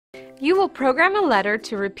You will program a letter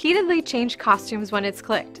to repeatedly change costumes when it's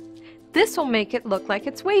clicked. This will make it look like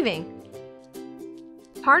it's waving.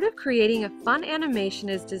 Part of creating a fun animation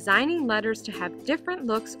is designing letters to have different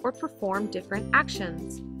looks or perform different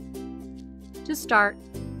actions. To start,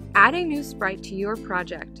 add a new sprite to your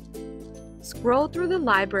project. Scroll through the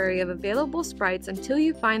library of available sprites until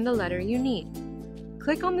you find the letter you need.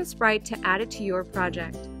 Click on the sprite to add it to your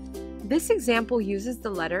project. This example uses the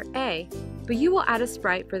letter A, but you will add a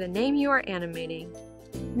sprite for the name you are animating.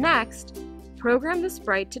 Next, program the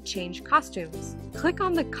sprite to change costumes. Click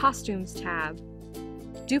on the Costumes tab.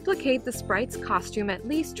 Duplicate the sprite's costume at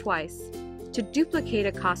least twice. To duplicate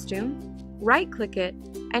a costume, right-click it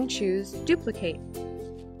and choose Duplicate.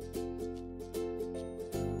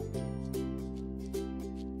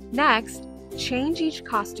 Next, change each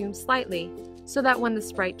costume slightly so that when the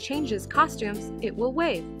sprite changes costumes, it will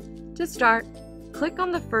wave. To start, click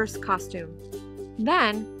on the first costume.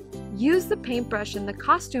 Then, use the paintbrush in the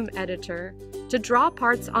costume editor to draw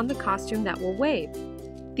parts on the costume that will wave.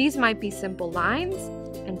 These might be simple lines,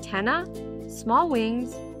 antenna, small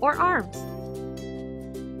wings, or arms.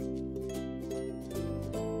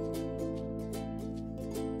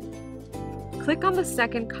 Click on the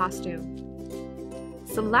second costume.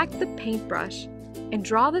 Select the paintbrush and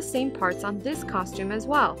draw the same parts on this costume as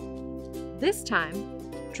well. This time,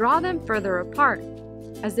 draw them further apart,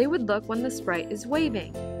 as they would look when the sprite is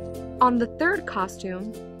waving. On the third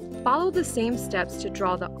costume, follow the same steps to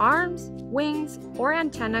draw the arms, wings, or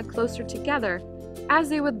antenna closer together as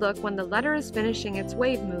they would look when the letter is finishing its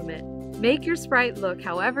wave movement. Make your sprite look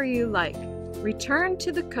however you like. Return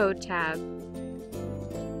to the Code tab.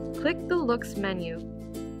 Click the Looks menu.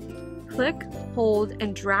 Click, hold,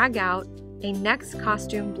 and drag out a Next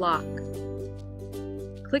Costume block.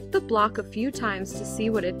 Click the block a few times to see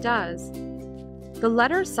what it does. The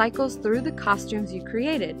letter cycles through the costumes you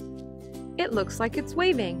created. It looks like it's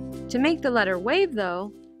waving. To make the letter wave,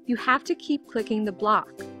 though, you have to keep clicking the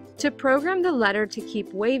block. To program the letter to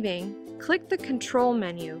keep waving, click the Control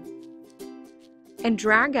menu and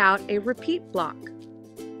drag out a repeat block.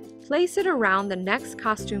 Place it around the next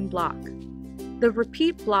costume block. The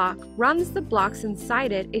repeat block runs the blocks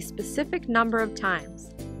inside it a specific number of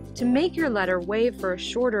times. To make your letter wave for a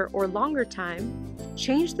shorter or longer time,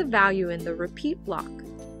 change the value in the repeat block.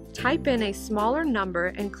 Type in a smaller number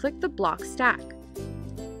and click the block stack.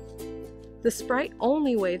 The sprite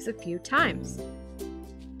only waves a few times.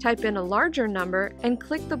 Type in a larger number and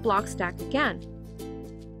click the block stack again.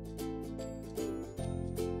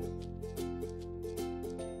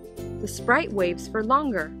 The sprite waves for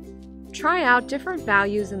longer. Try out different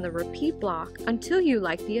values in the repeat block until you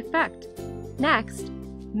like the effect. Next,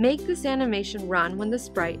 make this animation run when the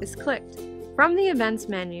sprite is clicked. From the Events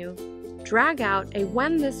menu, drag out a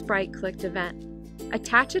When this sprite clicked event.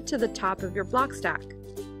 Attach it to the top of your block stack.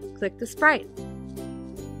 Click the sprite.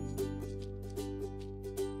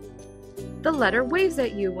 The letter waves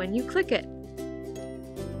at you when you click it.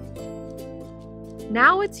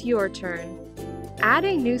 Now it's your turn. Add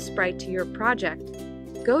a new sprite to your project.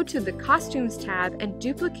 Go to the Costumes tab and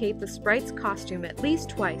duplicate the sprite's costume at least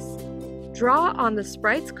twice. Draw on the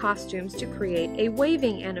sprite's costumes to create a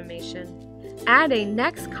waving animation. Add a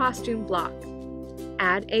Next Costume block.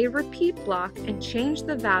 Add a Repeat block and change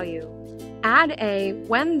the value. Add a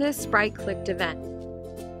When this sprite clicked event.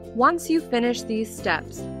 Once you finish these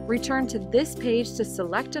steps, return to this page to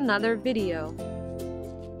select another video.